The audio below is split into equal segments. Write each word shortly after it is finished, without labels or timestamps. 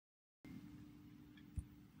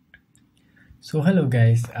So hello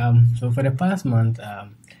guys. So for the past month,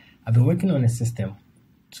 I've been working on a system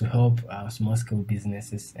to help small scale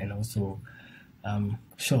businesses and also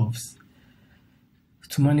shops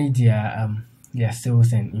to manage their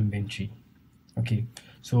sales and inventory. Okay,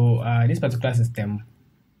 so this particular system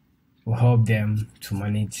will help them to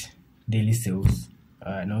manage daily sales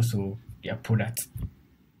and also their product.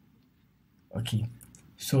 Okay,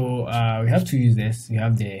 so we have two users. We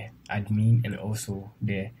have the admin and also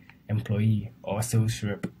the employee or sales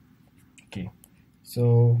rep. Okay,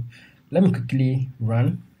 so let me quickly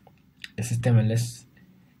run the system and let's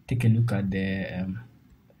take a look at the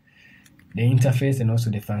interface and also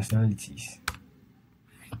the functionalities.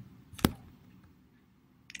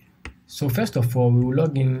 So first of all, we will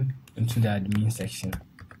log in into the admin section.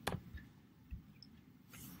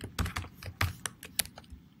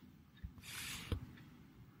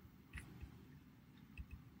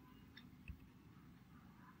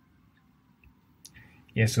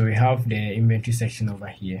 Yeah, so we have the inventory section over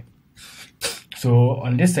here. So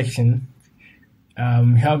on this section,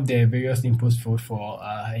 we have the various inputs for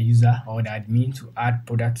a user or the admin to add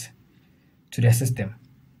product to the system.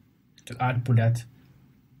 To add product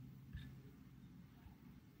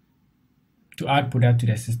to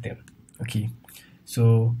the system. Okay,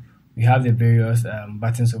 so we have the various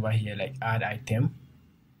buttons over here like add item,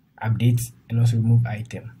 update, and also remove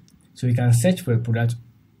item. So we can search for a product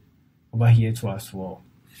over here too as well.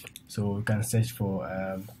 So we can search for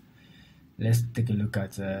let's take a look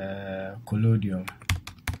at collodium.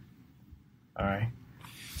 All right,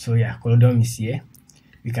 so yeah, collodium is here.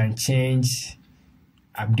 We can update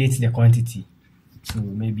the quantity to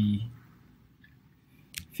maybe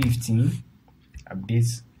 15.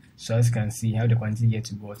 Updates, so as you can see, have the quantity here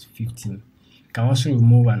to go to 15. You can also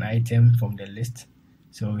remove an item from the list.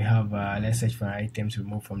 So we have let's search for an item to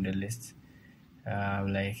remove from the list,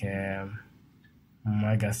 like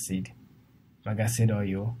magaseed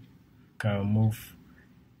oil. Can remove.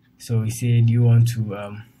 So we say, do you want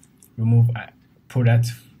to remove a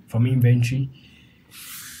product from inventory?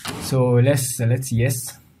 So let's select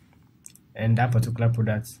yes, and that particular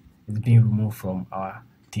product is being removed from our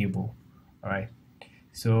table. All right,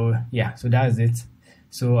 so yeah, so that's it.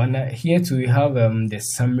 So here too we have the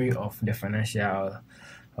summary of the financial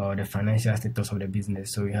status of the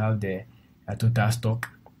business. So we have the total stock,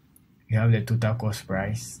 we have the total cost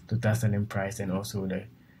price, total selling price, and also the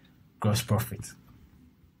gross profit.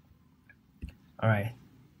 All right,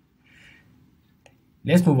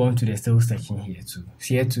 let's move on to the sales section here too. So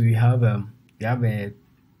here too we have a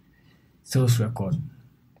sales record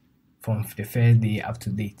from the first day up to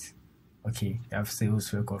date. Okay, you have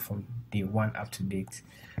sales record from day 1 up to date.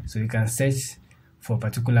 So you can search for a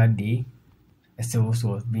particular day a sales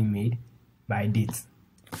was being made by date.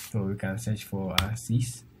 So we can search for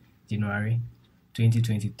 6 January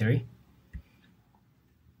 2023,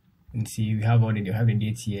 and see we have the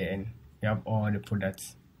date here, and we have all the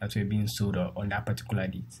products that were being sold on that particular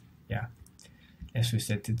date. Yeah, let's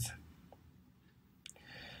reset it.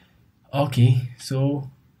 Okay, so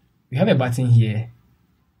we have a button here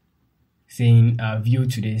saying view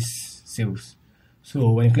today's sales.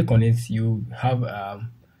 So when you click on it, you have a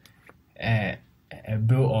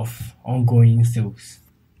bill of ongoing sales,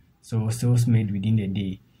 so sales made within the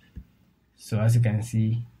day. So as you can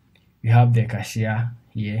see, we have the cashier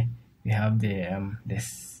here, we have the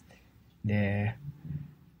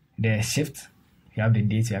shift, we have the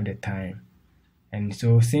date, we have the time. And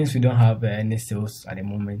so since we don't have any sales at the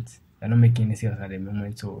moment, we're not making any sales at the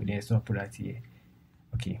moment, so there's no product here.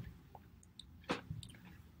 Okay,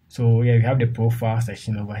 so yeah, we have the profile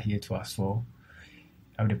section over here too as well.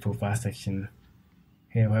 We have the profile section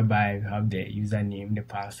here whereby we have the username, the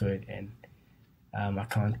password, and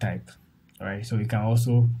account type. All right, so we can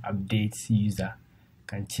also update user,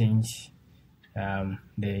 can change the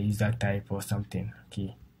user type or something. Okay,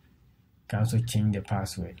 you can also change the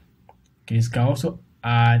password. Okay, you can also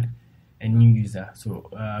add a new user. So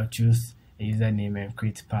choose a username and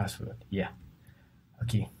create password. Yeah.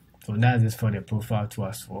 Okay, so that's it for the profile too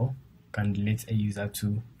as well. Can delete a user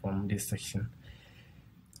too from this section.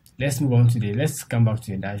 Let's move on to let's come back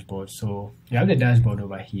to the dashboard. So you have the dashboard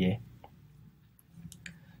over here.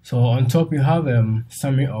 So on top you have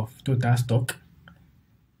summary of total stock,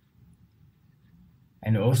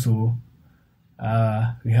 and also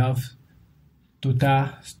we have total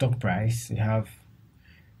stock price. We have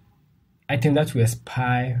items that will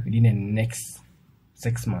expire within the next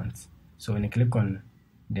 6 months. So when you click on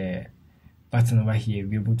the button over here, you'll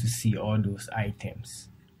be able to see all those items.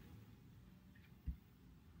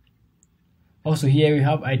 Also here we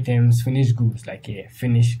have items, finished goods, like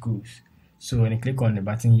finished goods. So when you click on the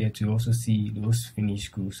button here to also see those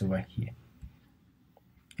finished goods over here.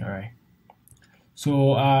 All right.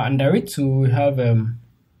 So under it too, we have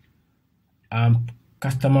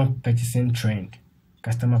customer purchasing trend.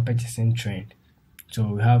 So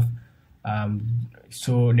we have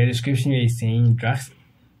so the description here is saying drugs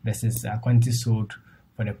versus quantity sold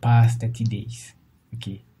for the past 30 days.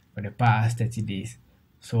 Okay, for the past 30 days.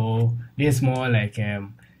 So this is more like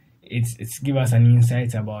it's give us an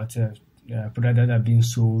insight about products that have been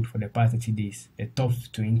sold for the past 30 days, the top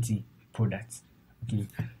 20 products. Okay,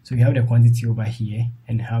 so we have the quantity over here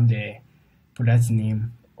and have the product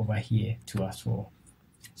name over here too as well.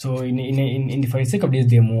 So in for the sake of this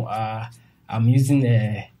demo, I'm using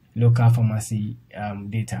a local pharmacy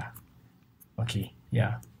data. Okay,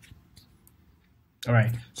 yeah. All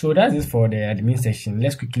right, so that's it for the admin section.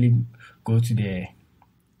 Let's quickly go to the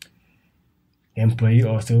employee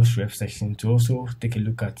or sales rep section to also take a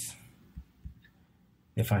look at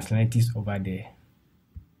the functionalities over there.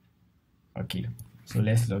 Okay, so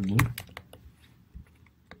let's log in.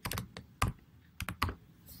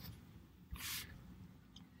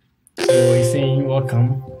 So it's saying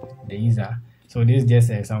welcome the user. So this is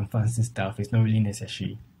just some fancy stuff. It's not really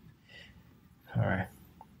necessary. All right.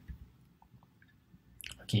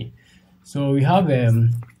 Okay. So we have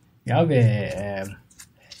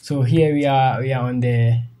so here we are on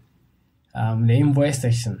the invoice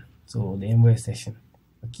section. So the invoice section.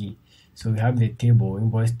 Okay. So we have the table,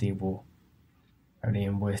 invoice table. The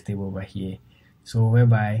invoice table over here. So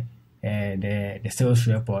whereby the sales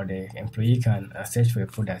rep or the employee can search for a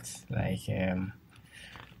product like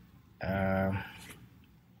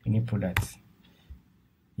any product,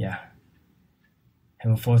 yeah,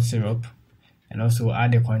 Hemford syrup, and also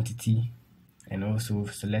add the quantity and also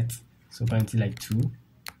select so quantity like 2,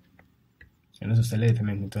 and also select the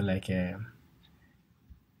payment method like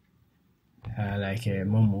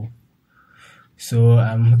Momo. So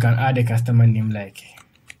we can add a customer name like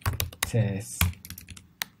test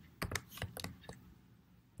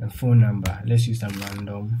and phone number. Let's use some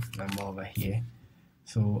random number over here.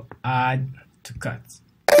 So add to cart.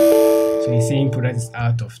 So he's saying product is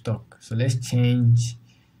out of stock. So let's change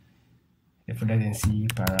the product and see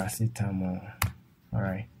paracetamol. All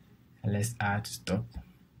right, and let's add to stock.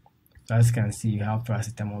 So as you can see, you have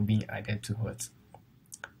paracetamol being added to what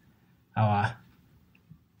our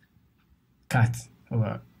cart.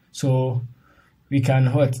 So we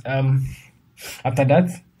can what after that.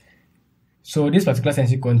 So this particular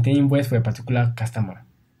section contains invoice for a particular customer.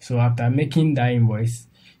 So after making that invoice,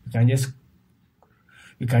 you can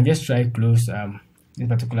just try close this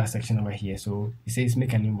particular section over here. So it says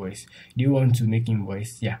make an invoice. Do you want to make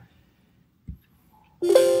invoice? Yeah.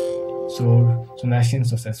 So action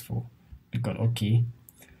successful. Click on OK.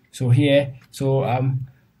 So here, so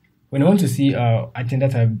when I want to see item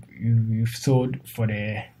that you've sold for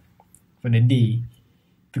the day,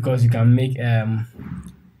 because you can make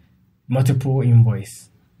multiple invoice.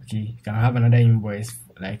 Okay, you can have another invoice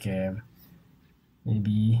like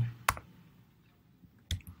maybe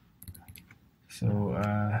so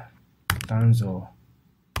Tanzo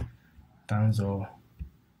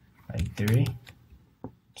like 3.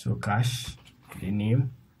 So cash, the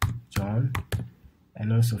name John,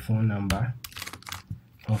 and also phone number.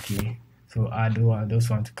 Okay, so add those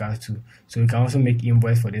one to cash too. So you can also make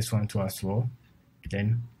invoice for this one too as well.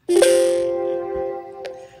 Then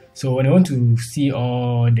so when I want to see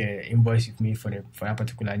all the invoice you've made for that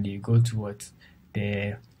particular day, go to what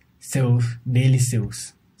the daily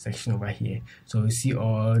sales section over here. So you see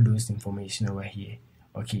all those information over here.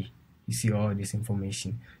 Okay, you see all this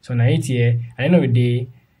information. So now here at the end of the day,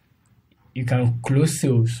 you can close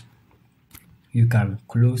sales.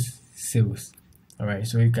 All right,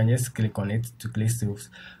 so you can just click on it to close sales.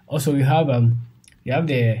 Also, you have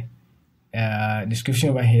the description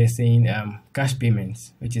over here saying cash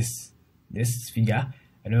payments, which is this figure,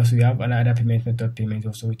 and also you have another payment method payment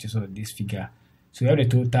also, which is this figure. So you have the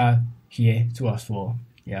total here too as well.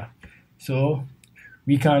 Yeah, so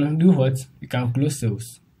we can do what? We can close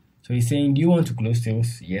sales. So he's saying, do you want to close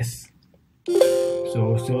sales? Yes.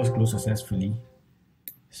 So sales close successfully.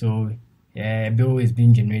 So bill is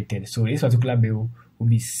being generated. So this particular bill will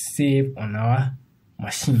be saved on our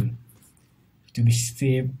machine, to be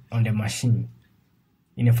saved on the machine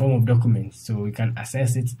in the form of documents, so we can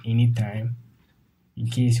access it anytime in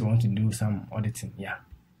case you want to do some auditing. Yeah,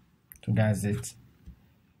 so that's it.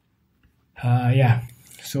 Yeah,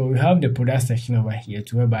 so we have the product section over here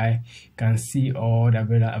to whereby you can see all the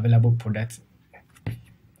available products,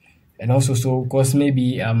 and also so of course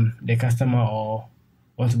maybe the customer or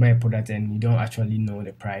want to buy a product and you don't actually know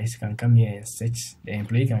the price, you can come here and search. The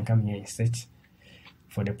employee can come here and search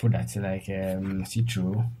for the product, like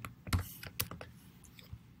citro.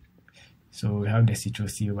 So we have the citro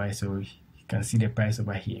C over, so you can see the price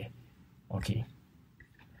over here. Okay.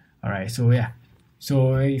 All right. So yeah.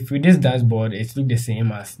 So if with this dashboard, it looks the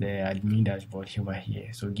same as the admin dashboard over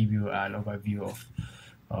here. So give you an overview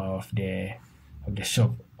of the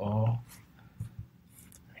shop or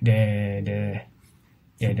the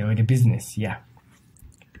business. Yeah.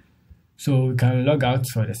 So we can log out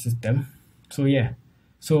for the system. So yeah.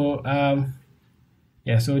 So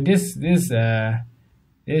yeah. So this is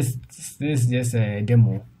just a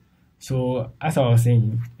demo. So as I was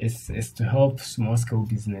saying, it's to help small scale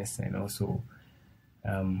business and also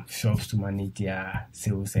shops to manage their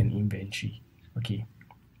sales and inventory. Okay.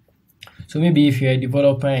 So maybe if you're a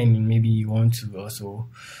developer and maybe you want to also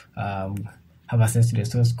have access to the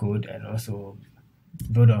source code and also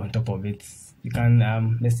build on top of it, you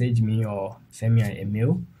can message me or send me an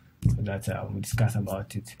email so that we'll discuss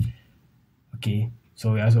about it. Okay.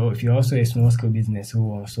 So if you're also a small scale business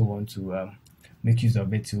who also want to make use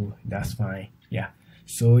of it too, that's fine. Yeah.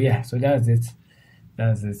 So yeah. So that's it.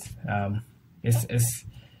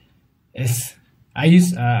 I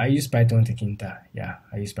use Python Tkinter. Yeah,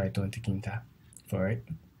 I use Python Tkinter for it.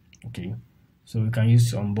 Okay. So you can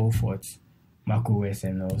use on both Mac OS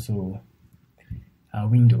and also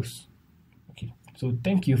Windows. Okay. So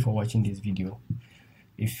thank you for watching this video.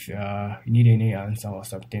 If you need any answer or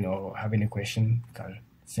something or have any question, you can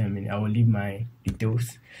send me. I will leave my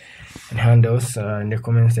details and handles in the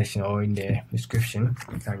comment section or in the description.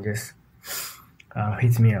 You can just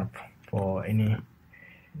hit me up for any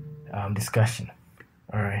discussion.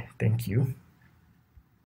 All right. Thank you.